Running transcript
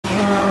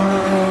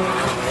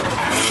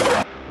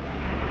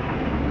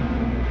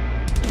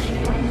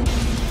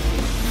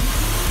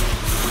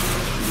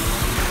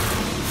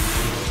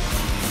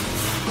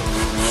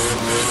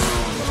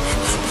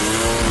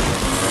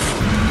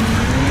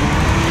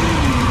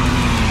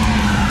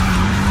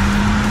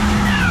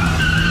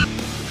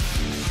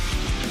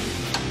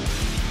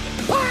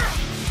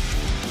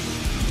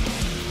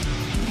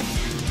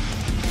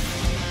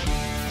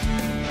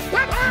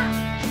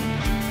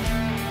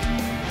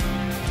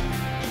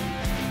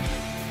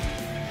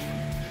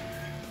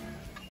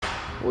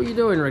What are you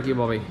doing, Ricky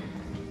Bobby?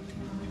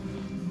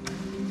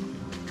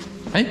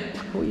 Hey?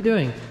 What are you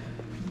doing?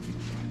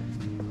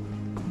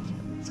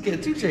 Let's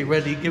get 2J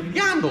ready to give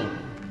Yandell.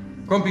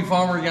 Grumpy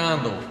Farmer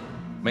Yandell.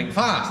 Make it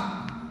fast.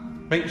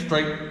 Make it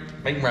straight.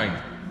 Make it round.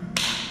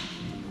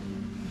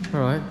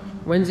 Alright.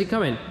 When's he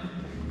coming?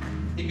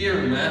 Hey,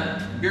 Beer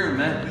man. Beer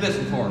man.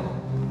 Listen for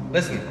him.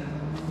 Listen.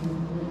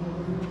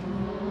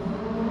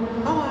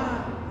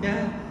 Oh,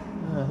 yeah.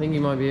 I think he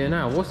might be here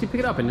now. What's he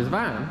picking up in his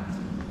van?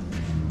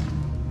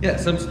 Yeah,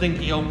 some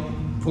stinky old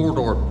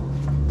four-door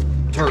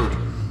turd.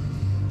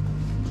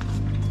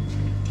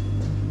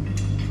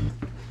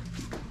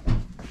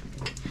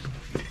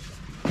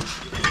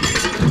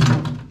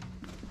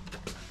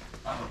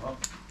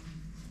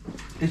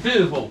 It's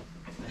beautiful.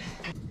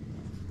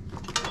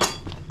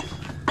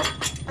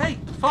 Hey,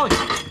 fight.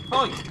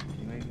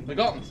 We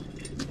got him.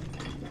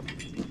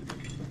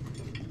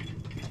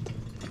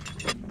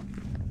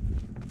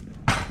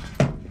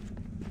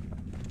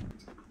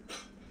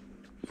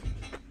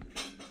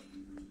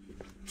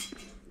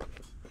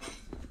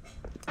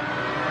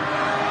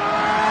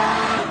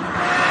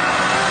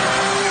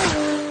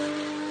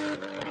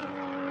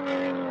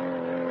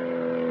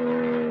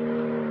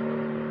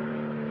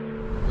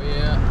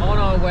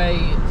 Way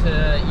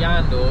to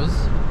Yandell's,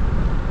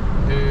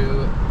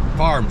 who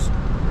farms,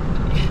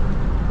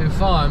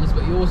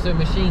 but he also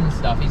machines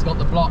stuff. He's got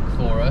the block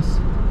for us.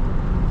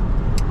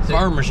 So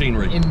farm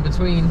machinery. In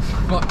between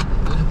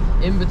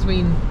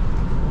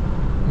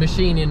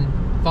machining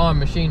farm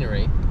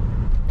machinery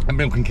and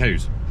milking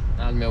cows.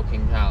 And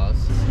milking cows.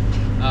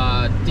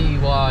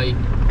 DY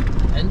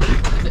engine.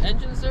 Is it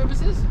engine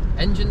services?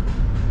 Engine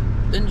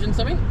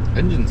something?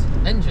 Engines.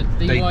 Engine.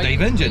 DY,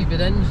 Dave Engine.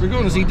 David Engine. We're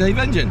going to see Dave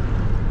Engine.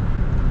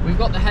 We've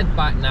got the head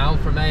back now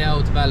from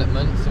AL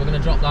development, so we're going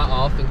to drop that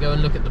off and go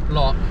and look at the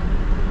block,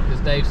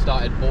 because Dave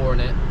started boring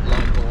it,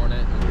 line boring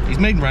it. He's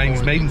made round,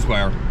 he's made him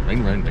square. Made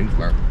round, made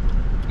square.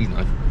 He's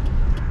nice.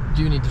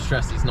 Do need to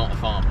stress he's not a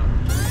farmer.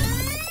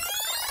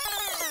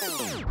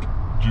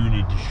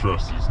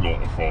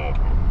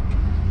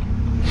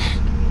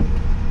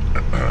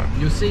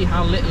 You'll see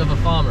how little of a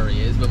farmer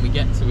he is when we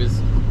get to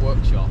his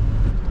workshop.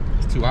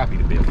 He's too happy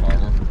to be a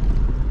farmer.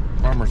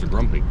 Farmers are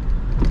grumpy.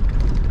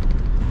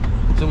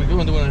 So we go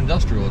into an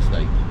industrial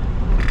estate.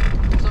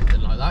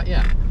 Something like that,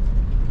 yeah.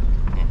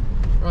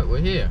 Right, we're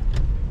here.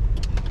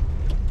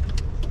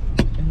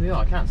 Here we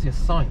are. I can't see a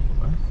sign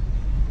anywhere.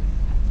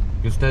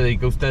 Go steady,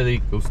 go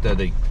steady, go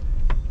steady.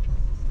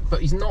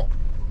 But he's not.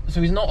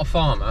 So he's not a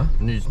farmer.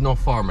 And he's not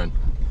farming.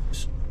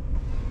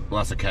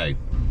 Well, that's okay.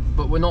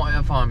 But we're not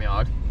at a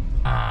farmyard.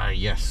 Ah,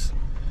 yes.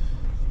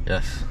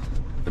 Yes.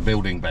 The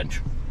building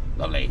bench.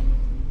 Lovely.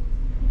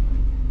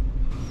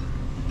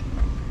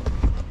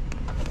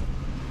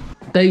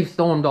 Dave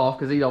stormed off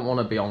because he don't want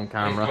to be on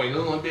camera. He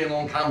doesn't like being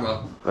on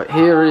camera. But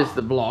here is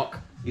the block.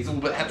 He's all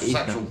a bit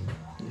heterosexual.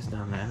 He's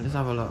down there. Let's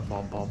have a look,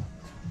 Bob.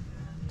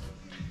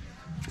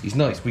 He's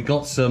nice. We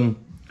got some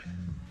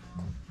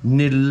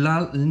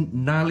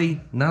Nalili?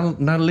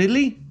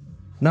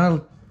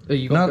 Oh,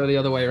 you got to go the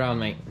other way around,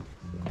 mate.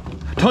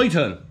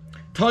 Titan.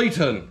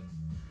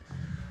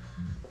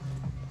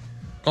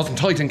 Got some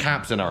Titan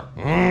caps in her.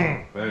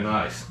 Very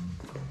nice.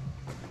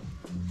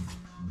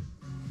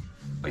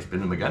 I spin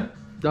them again?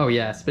 Oh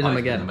yeah, spin him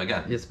again.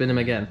 Yeah, spin him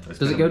again.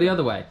 Does it go the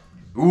other way?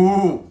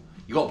 Ooh,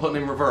 you got to put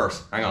them in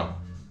reverse. Hang on.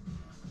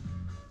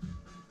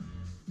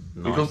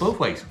 Nice. It goes both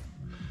ways.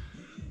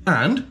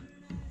 And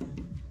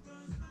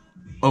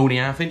only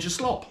 ½ inch of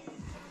slop.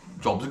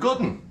 Job's a good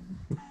one.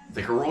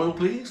 Thicker royal,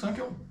 please. Thank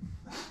you.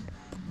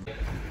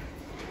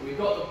 We've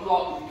got the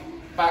block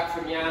back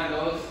from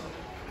Yandell's.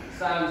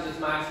 Sam's just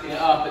masking it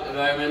up at the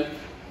moment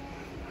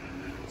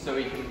so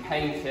we can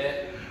paint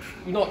it.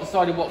 We've not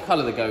decided what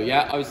colour to go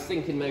yet. I was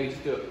thinking maybe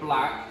just do it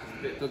black.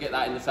 We'll get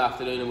that in this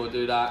afternoon and we'll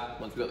do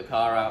that once we've got the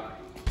car out.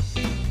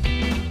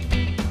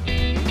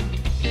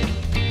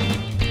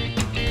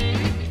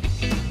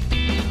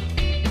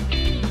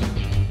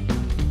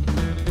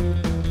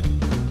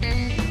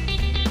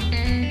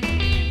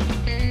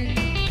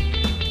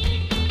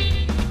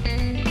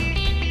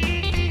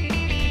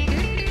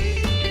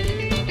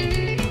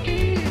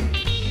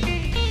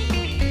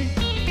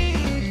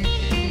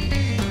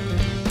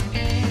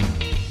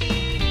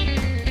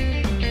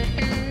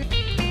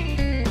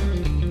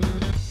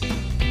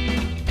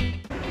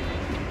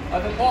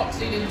 I've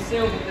epoxied and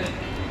sealed the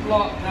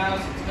block now,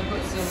 so I'm going to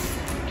put some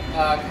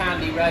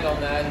candy red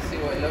on there and see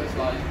what it looks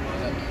like. It might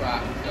look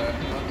crap, so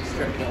I'll be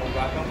stripping it all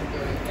back off and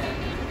doing it again.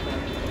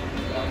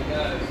 There we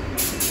go.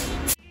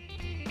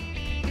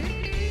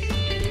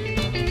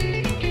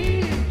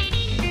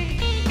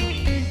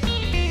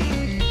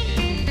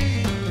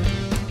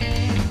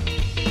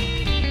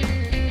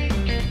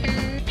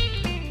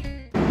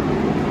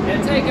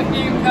 Gonna take a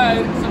few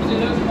coats, obviously it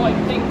looks quite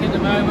pink at the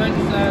moment,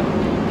 so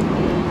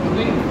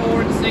between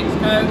 4 and 6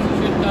 coats it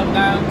should come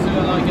down to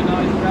like a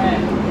nice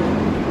red.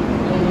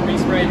 Then we'll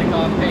respray the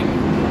car pink.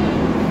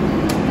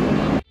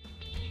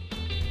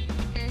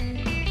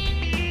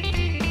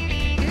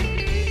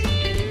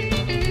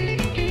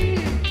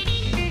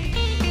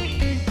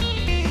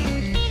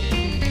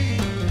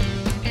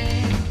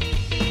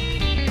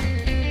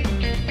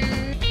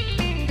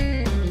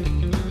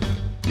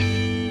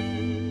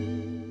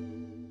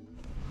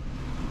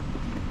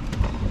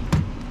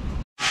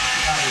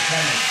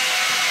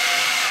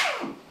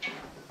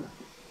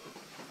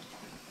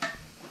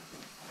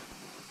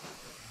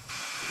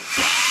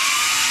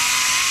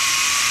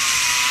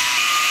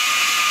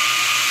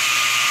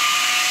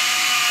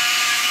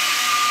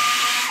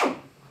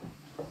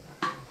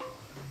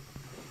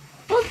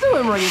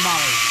 doing, Ring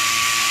Molly?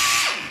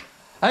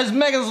 As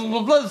megas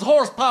with blood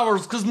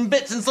horsepowers, because my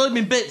bits inside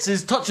me bits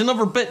is touching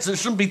other bits that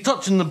shouldn't be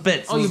touching the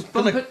bits. Oh,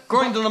 you're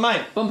grinding them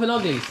out. Bumping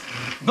uglies.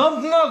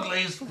 Bumping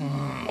uglies.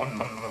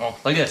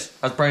 Like this,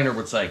 as Brainerd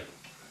would say.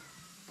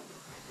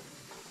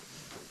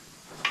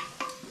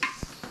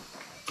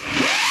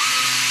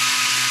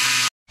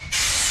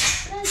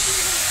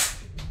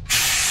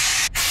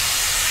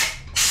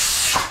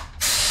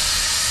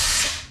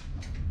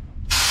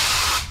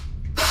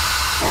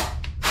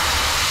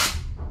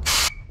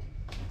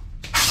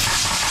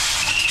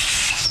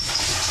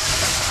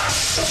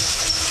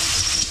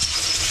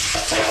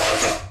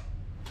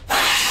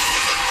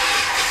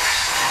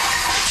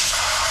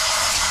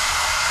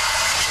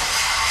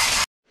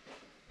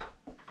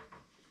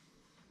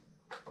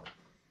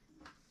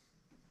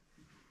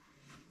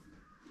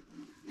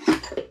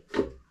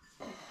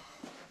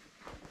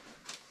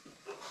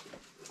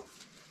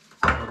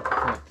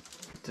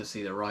 To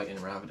see the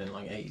writing rather than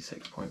like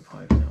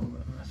 86.5 now,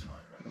 but that's fine,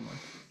 never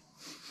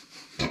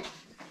mind.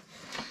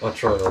 I'll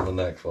try on the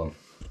next one.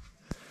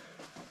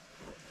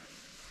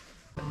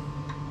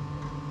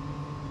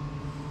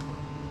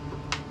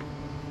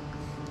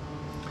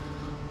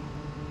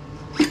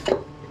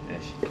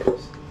 There she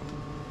goes.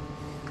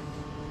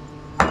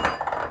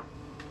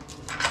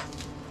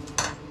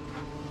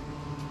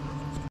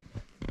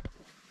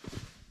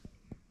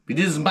 We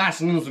did some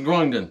bashing and some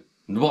grinding,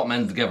 and the bottom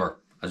end together,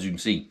 as you can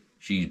see.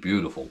 She's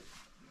beautiful.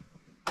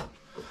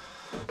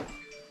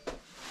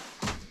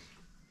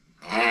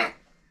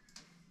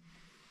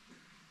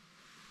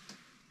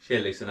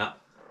 She'll loosen up.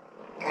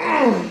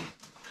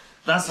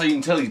 That's how you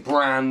can tell he's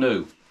brand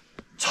new.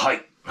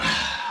 Tight.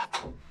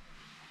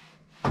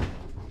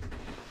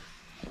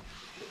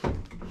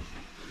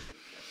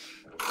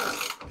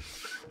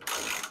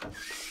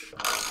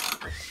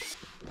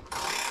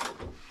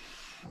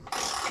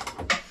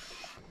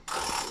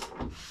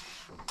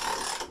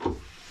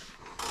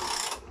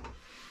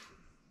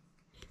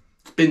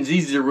 Spins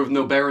easier with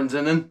no bearings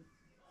in them.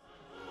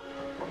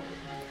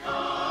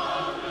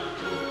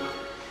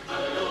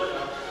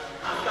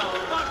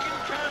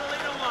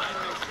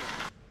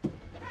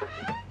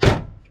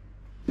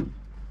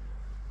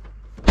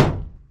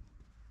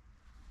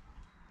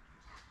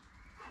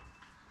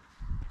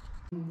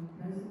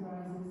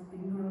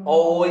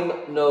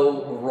 I'm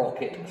no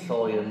rocket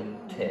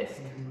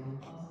scientist,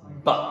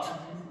 but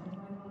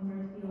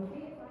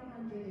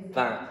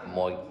that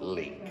might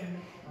leak.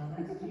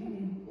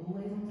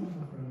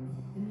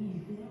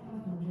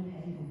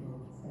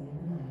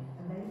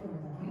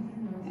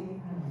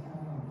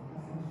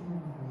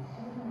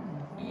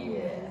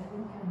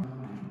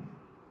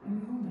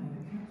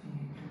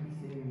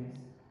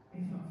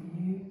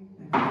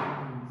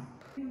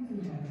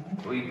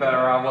 We better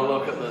have a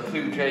look at the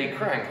 2J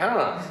crank,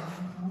 huh?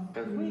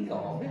 Because we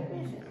got a bit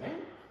missing,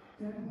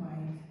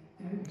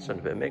 Send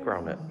a bit of MIG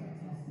round it.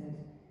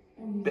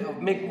 Bit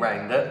of MIG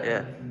round it?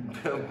 Yeah.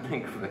 Bit of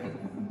MIG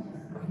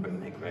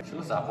round. So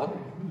let's have one.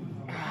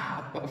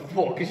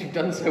 What? Because you've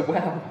done so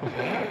well.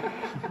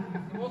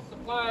 What's the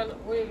plan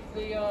with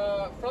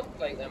the front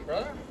plate then,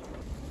 brother?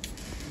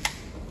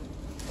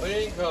 I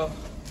think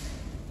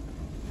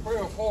 3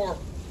 or 4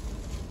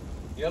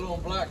 yellow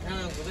and black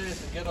cans of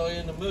this to get all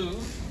in the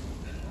move.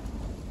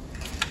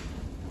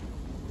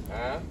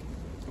 And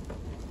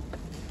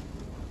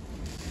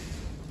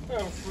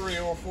 3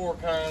 or 4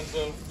 cans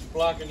of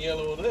black and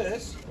yellow of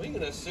this. We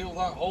can just seal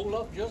that hole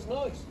up just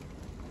nice.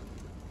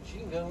 She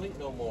ain't gonna leak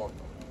no more.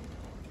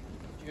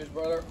 Cheers,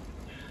 brother.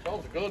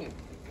 Sounds good.